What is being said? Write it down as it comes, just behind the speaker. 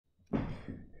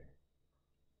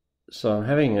So I'm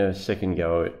having a second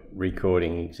go at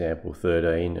recording example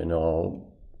 13, and I'll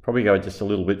probably go just a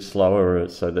little bit slower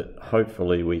so that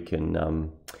hopefully we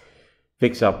can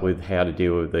fix up with how to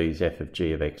deal with these f of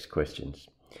g of x questions.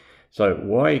 So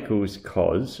y equals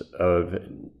cos of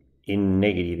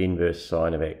negative inverse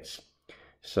sine of x.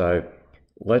 So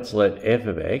let's let f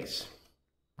of x,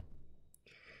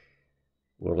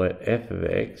 we'll let f of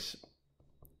x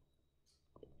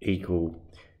equal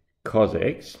cos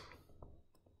x,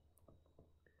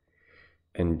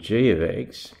 and g of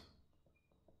x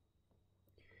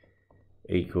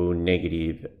equal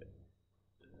negative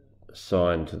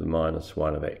sine to the minus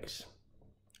 1 of x.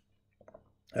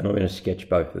 And I'm going to sketch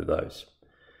both of those.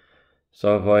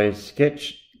 So if I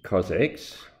sketch cos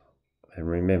x, and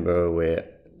remember we're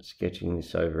sketching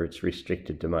this over its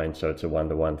restricted domain, so it's a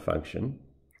one-to-one function.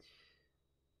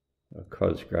 A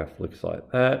cos graph looks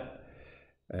like that,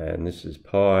 and this is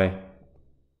pi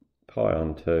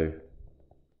on 2,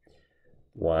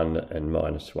 1 and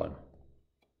minus 1.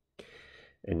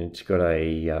 And it's got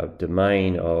a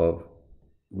domain of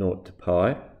 0 to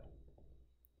pi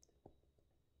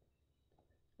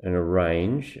and a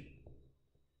range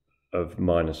of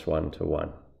minus 1 to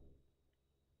 1.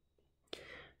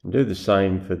 And do the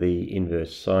same for the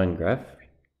inverse sine graph.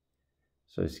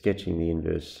 So sketching the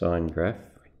inverse sine graph,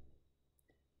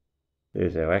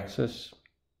 there's our axis.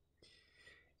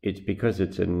 It's because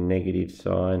it's a negative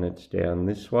sine, it's down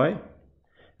this way.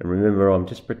 And remember, I'm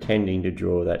just pretending to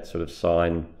draw that sort of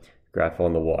sine graph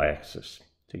on the y-axis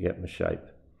to get my shape.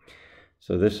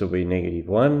 So this will be negative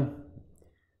 1,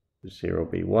 this here will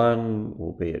be 1,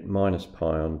 we'll be at minus pi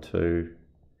on 2,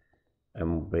 and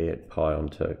we'll be at pi on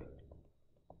 2.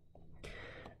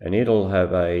 And it'll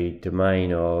have a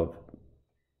domain of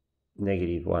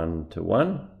negative 1 to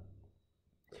 1,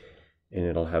 and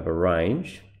it'll have a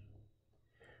range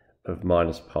of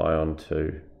minus pi on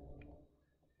 2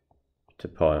 to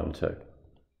pi on 2.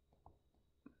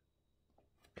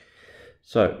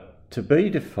 So to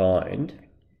be defined,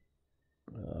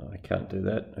 I can't do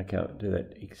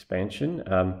that expansion,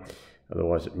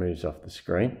 otherwise it moves off the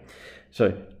screen.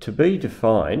 So to be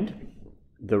defined,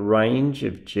 the range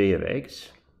of g of x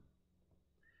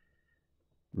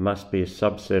must be a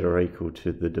subset or equal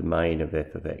to the domain of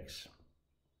f of x.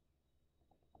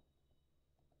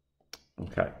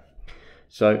 Okay,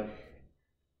 so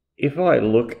if I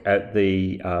look at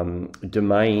the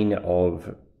domain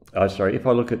of, if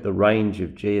I look at the range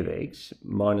of g of x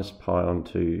minus pi on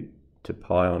 2 to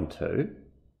pi on 2,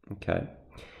 okay,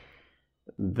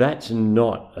 that's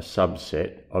not a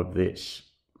subset of this.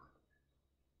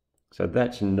 So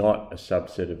that's not a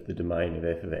subset of the domain of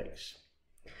f of x.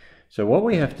 So what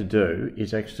we have to do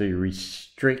is actually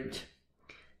restrict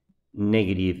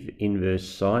negative inverse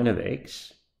sine of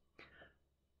x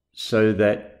so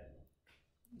that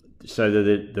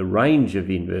the range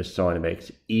of inverse sine of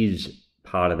x is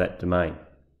part of that domain.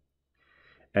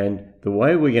 And the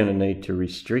way we're going to need to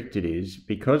restrict it is,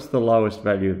 because the lowest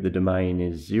value of the domain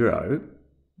is 0,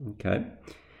 okay,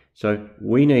 so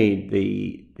we need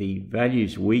the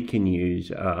values we can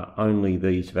use are only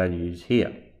these values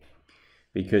here.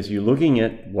 Because you're looking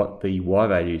at what the y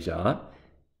values are,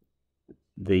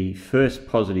 the first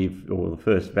positive, or the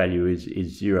first value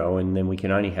is 0, and then we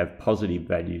can only have positive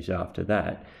values after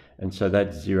that. And so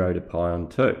that's 0 to pi on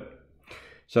 2.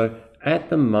 So at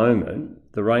the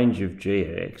moment, the range of g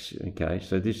of x, okay,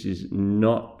 so this is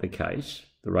not the case.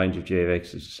 The range of g of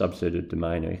x is a subset of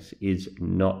domain x is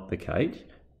not the case.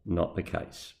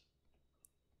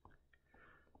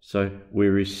 So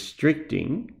we're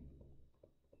restricting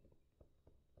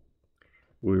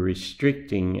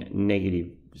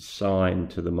negative sine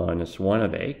to the minus 1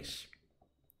 of x,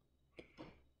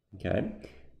 okay,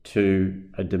 to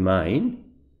a domain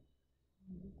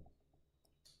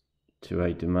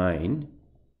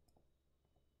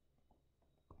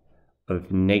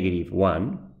of negative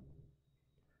 1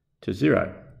 to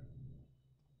 0.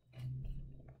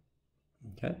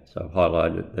 Okay, so I've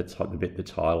highlighted, that's the bit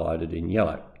that's highlighted in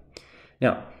yellow.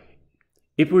 Now,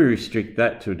 if we restrict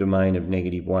that to a domain of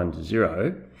negative 1 to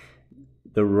 0,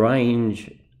 the range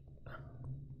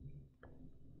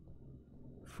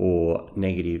for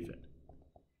negative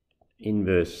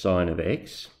inverse sine of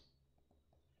x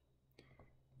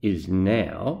is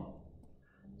now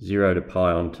 0 to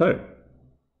pi on 2.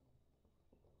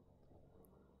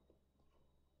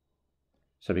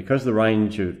 So because the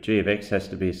range of g of x has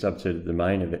to be a subset of the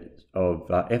domain of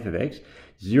f of x,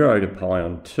 0 to pi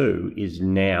on 2 is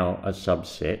now a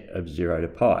subset of 0 to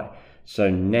pi. So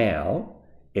now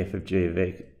f of g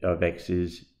of x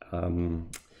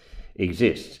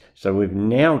exists. So we've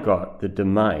now got the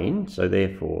domain, so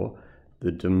therefore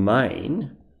the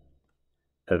domain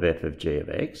of f of g of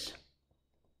x,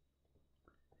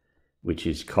 which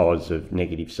is cos of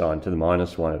negative sine to the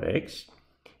minus 1 of x,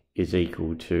 is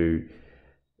equal to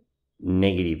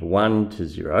negative 1 to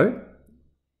 0.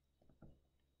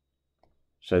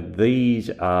 So these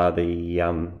are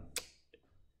the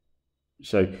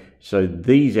so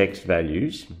these x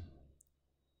values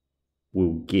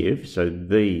will give, so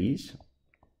these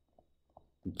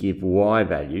give y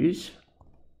values,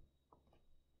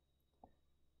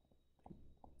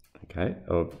 okay,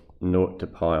 of 0 to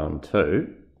pi on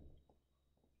 2.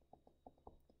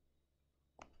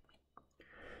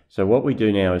 So what we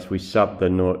do now is we sub the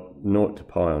 0 to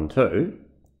pi on 2.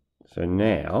 So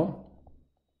now,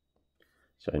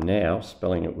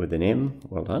 spelling it with an M,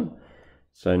 well done.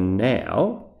 So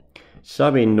now,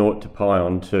 sub in 0 to pi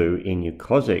on 2 in your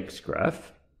cos x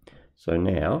graph. So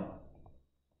now,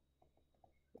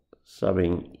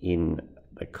 subbing in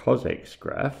the cos x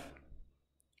graph,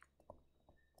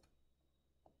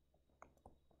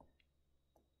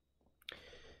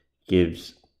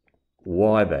 gives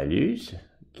y values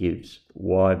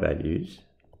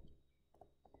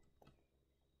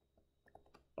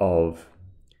of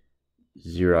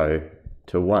 0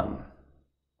 to 1.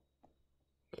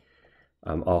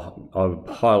 I'm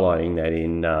highlighting that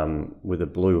in with a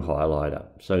blue highlighter.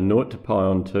 So 0 to pi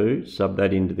on 2, sub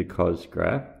that into the cos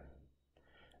graph,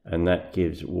 and that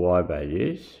gives y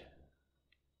values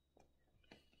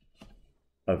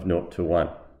of 0 to 1,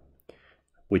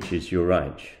 which is your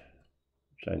range.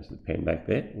 Change the pen back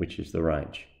there, which is the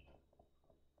range.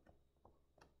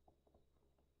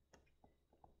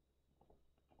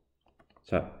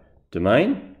 So,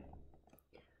 domain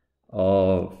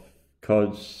of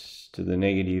cos to the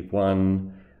negative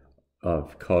 1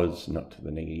 of cos, not to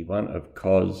the negative 1, of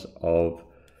cos of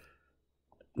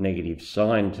negative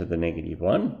sine to the negative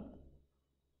 1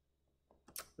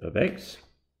 of x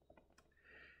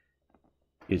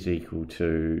is equal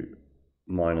to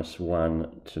minus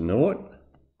 1 to 0.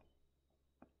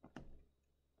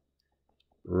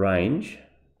 Range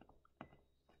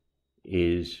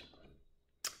is,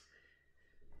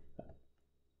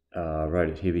 I wrote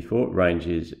it here before, range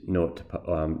is 0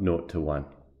 to 1.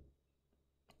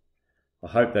 I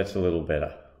hope that's a little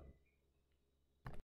better.